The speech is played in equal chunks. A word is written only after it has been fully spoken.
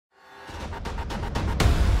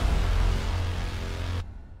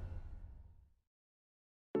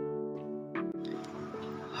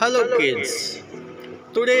Hello kids.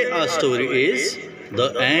 Today our story is The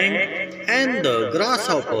Ant and the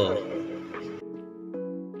Grasshopper.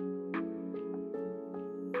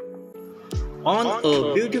 On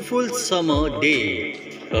a beautiful summer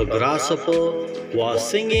day, a grasshopper was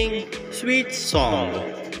singing sweet song.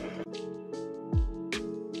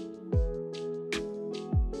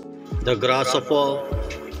 The grasshopper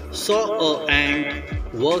saw an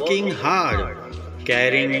ant working hard,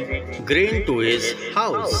 carrying grain to his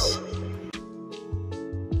house.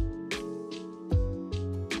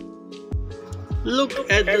 "Look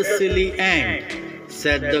at the silly ant,"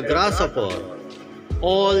 said the grasshopper.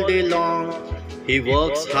 "All day long he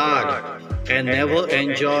works hard and never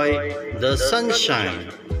enjoys the sunshine."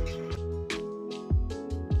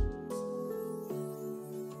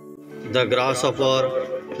 The grasshopper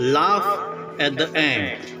laughed at the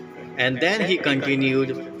ant, and then he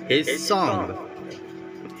continued his song.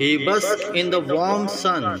 He basked in the warm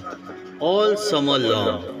sun all summer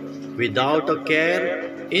long, without a care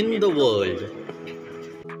in the world.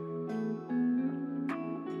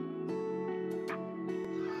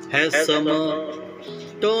 As summer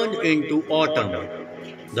turned into autumn,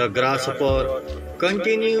 the grasshopper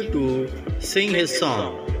continued to sing his song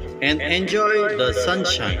and enjoy the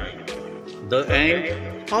sunshine. The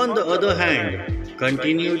ant, on the other hand,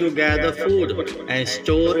 continued to gather food and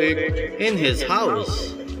store it in his house.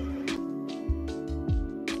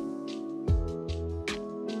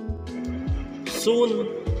 Soon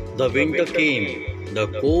the winter came. The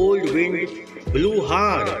cold wind blew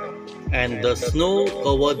hard, and the snow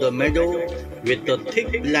covered the meadow with a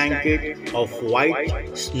thick blanket of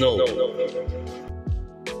white snow.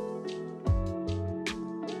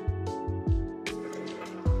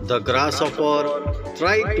 The grasshopper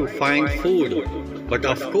tried to find food, but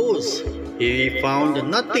of course he found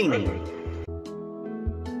nothing.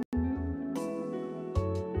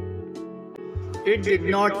 It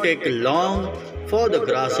did not take long for the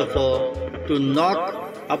grasshopper to knock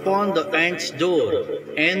upon the ant's door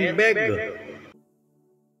and beg.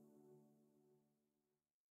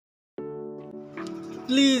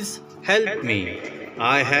 "Please help me.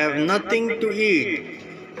 I have nothing to eat.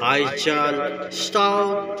 I shall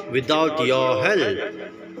starve without your help."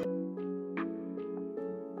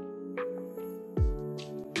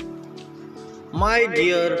 "My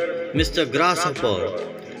dear Mr. Grasshopper,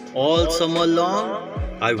 all summer long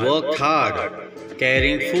I worked hard,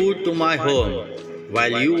 carrying food to my home,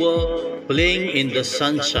 while you were playing in the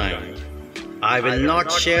sunshine. I will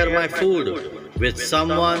not share my food with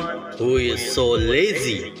someone who is so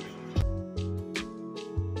lazy."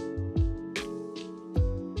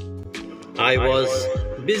 "I was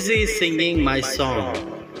busy singing my song.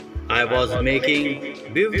 I was making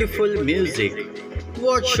beautiful music.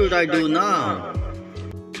 What should I do now?"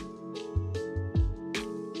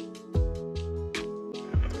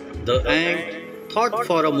 The ant thought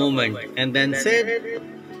for a moment and then said,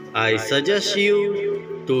 "I suggest you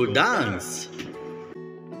to dance."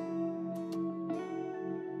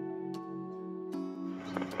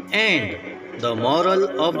 And the moral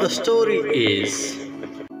of the story is,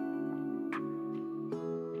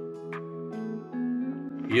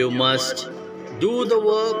 you must do the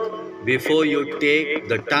work before you take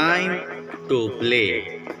the time to play.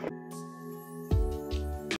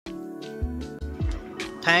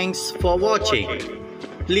 Thanks for watching.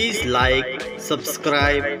 Please like,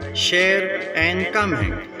 subscribe, share and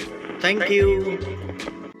comment. Thank you.